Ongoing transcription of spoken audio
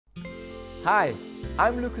Hi,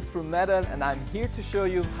 I'm Lucas from MED-EL은 and I'm here to show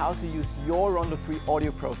you how to use your Rondo 3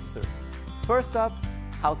 audio processor. First up,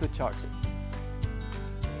 how to charge it.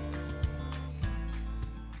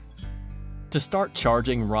 To start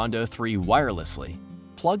charging Rondo 3 wirelessly,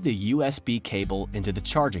 plug the USB cable into the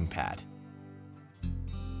charging pad.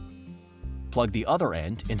 Plug the other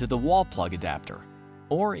end into the wall plug adapter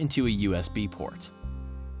or into a USB port.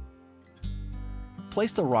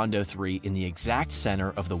 Place the Rondo 3 in the exact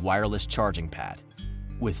center of the wireless charging pad,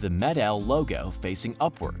 with the MED-EL logo facing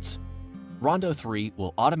upwards. Rondo 3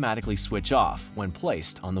 will automatically switch off when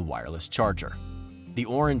placed on the wireless charger. The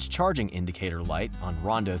orange charging indicator light on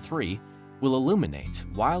Rondo 3 will illuminate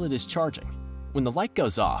while it is charging. When the light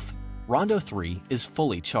goes off, Rondo 3 is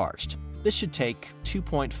fully charged. This should take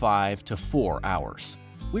 2.5 to 4 hours.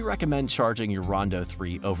 We recommend charging your Rondo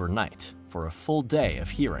 3 overnight for a full day of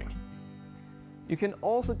hearing. You can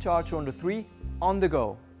also charge Rondo 3 on the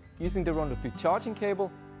go, using the Rondo 3 charging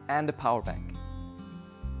cable and a power bank.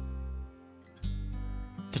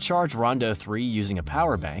 To charge Rondo 3 using a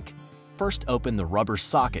power bank, first open the rubber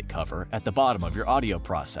socket cover at the bottom of your audio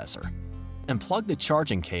processor and plug the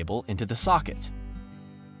charging cable into the socket.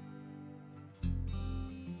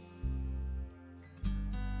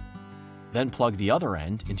 Then plug the other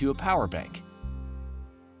end into a power bank.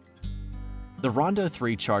 The Rondo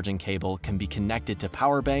 3 charging cable can be connected to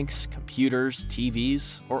power banks, computers,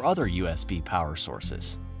 TVs, or other USB power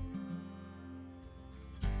sources.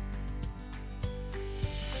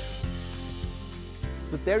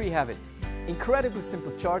 So there you have it. Incredibly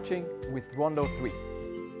simple charging with Rondo 3.